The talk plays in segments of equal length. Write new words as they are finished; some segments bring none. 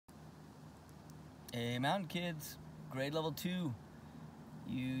Hey, mountain kids, grade level 2.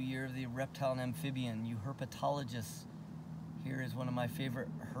 You're the reptile and amphibian, you herpetologists. Here is one of my favorite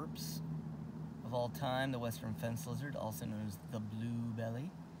herps of all time, the Western Fence Lizard, also known as the blue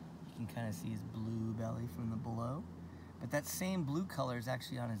belly. You can kind of see his blue belly from the below. But that same blue color is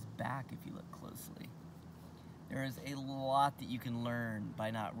actually on his back if you look closely. There is a lot that you can learn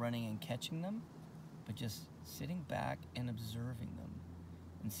by not running and catching them, but just sitting back and observing them.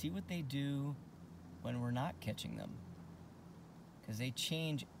 And see what they do when we're not catching them. Because they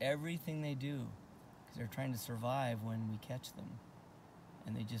change everything they do. Because they're trying to survive when we catch them.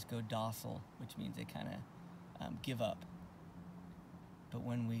 And they just go docile, which means they kind of give up. But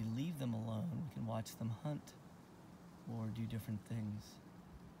when we leave them alone, we can watch them hunt or do different things.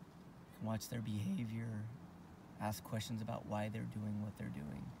 We can watch their behavior, ask questions about why they're doing what they're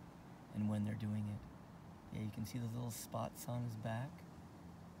doing and when they're doing it. Yeah, you can see those little spots on his back.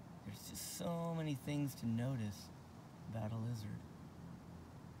 There's just so many things to notice about a lizard.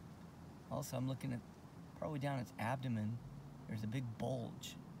 Also, I'm looking at probably down its abdomen. There's a big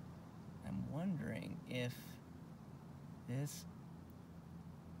bulge. I'm wondering if this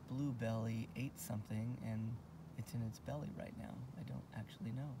blue belly ate something and it's in its belly right now. I don't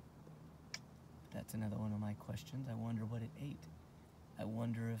actually know. But that's another one of my questions. I wonder what it ate. I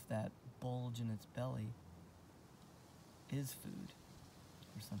wonder if that bulge in its belly is food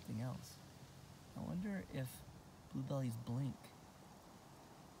or something else. I wonder if blue bellies blink.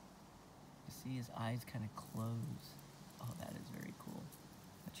 You see his eyes kind of close. Oh, that is very cool.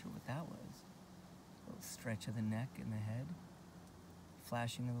 Not sure what that was. A little stretch of the neck and the head.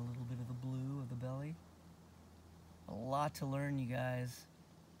 Flashing a little bit of the blue of the belly. A lot to learn, you guys.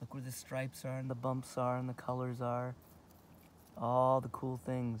 Look where the stripes are and the bumps are and the colors are. All the cool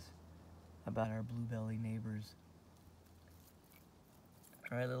things about our blue belly neighbors.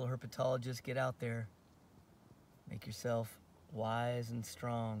 All right, little herpetologists, get out there. Make yourself wise and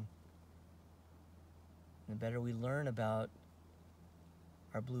strong. And the better we learn about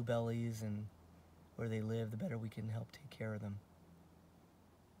our blue bellies and where they live, the better we can help take care of them.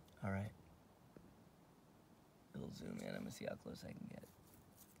 All right. Little zoom in. I'm gonna see how close I can get.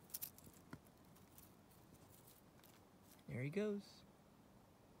 There he goes.